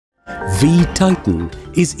V-Titan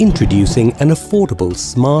is introducing an affordable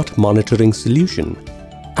smart monitoring solution,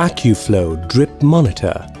 Accuflow Drip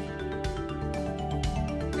Monitor.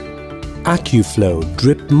 Accuflow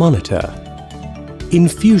Drip Monitor.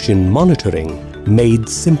 Infusion monitoring made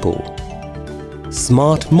simple.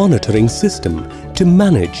 Smart monitoring system to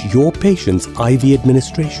manage your patient's IV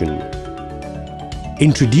administration.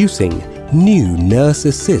 Introducing new Nurse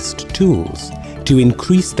Assist tools to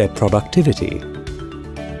increase their productivity.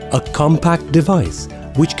 A compact device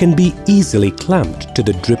which can be easily clamped to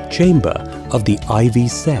the drip chamber of the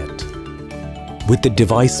IV set. With the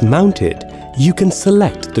device mounted, you can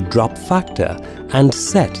select the drop factor and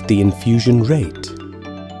set the infusion rate.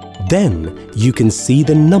 Then you can see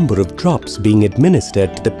the number of drops being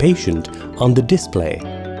administered to the patient on the display.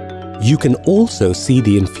 You can also see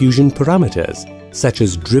the infusion parameters such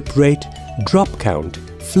as drip rate, drop count,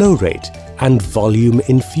 flow rate, and volume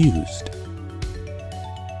infused.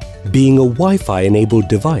 Being a Wi-Fi enabled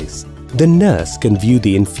device, the nurse can view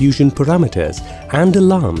the infusion parameters and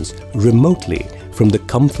alarms remotely from the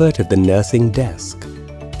comfort of the nursing desk.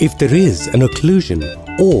 If there is an occlusion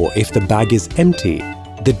or if the bag is empty,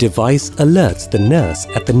 the device alerts the nurse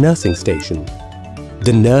at the nursing station.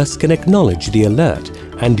 The nurse can acknowledge the alert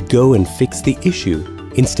and go and fix the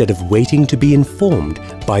issue instead of waiting to be informed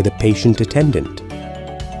by the patient attendant.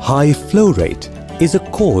 High flow rate is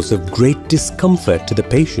a cause of great discomfort to the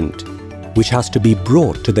patient, which has to be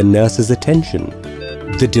brought to the nurse's attention.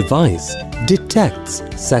 The device detects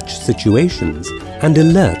such situations and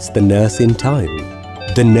alerts the nurse in time.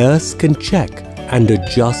 The nurse can check and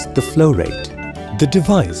adjust the flow rate. The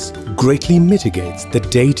device greatly mitigates the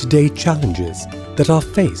day-to-day challenges that are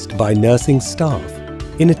faced by nursing staff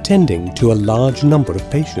in attending to a large number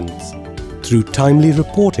of patients through timely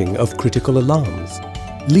reporting of critical alarms,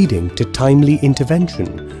 leading to timely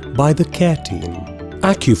intervention by the care team.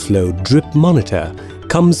 Accuflow Drip Monitor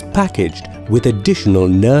comes packaged with additional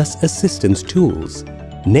nurse assistance tools,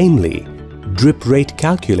 namely drip rate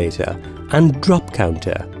calculator and drop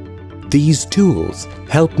counter. These tools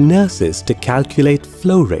help nurses to calculate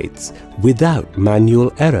flow rates without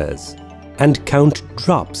manual errors and count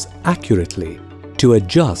drops accurately to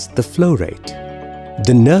adjust the flow rate.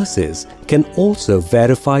 The nurses can also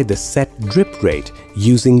verify the set drip rate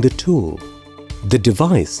using the tool. The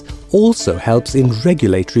device also helps in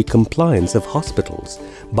regulatory compliance of hospitals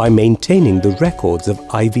by maintaining the records of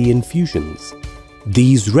IV infusions.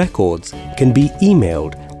 These records can be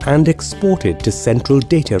emailed and exported to central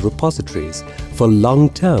data repositories for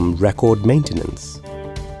long-term record maintenance.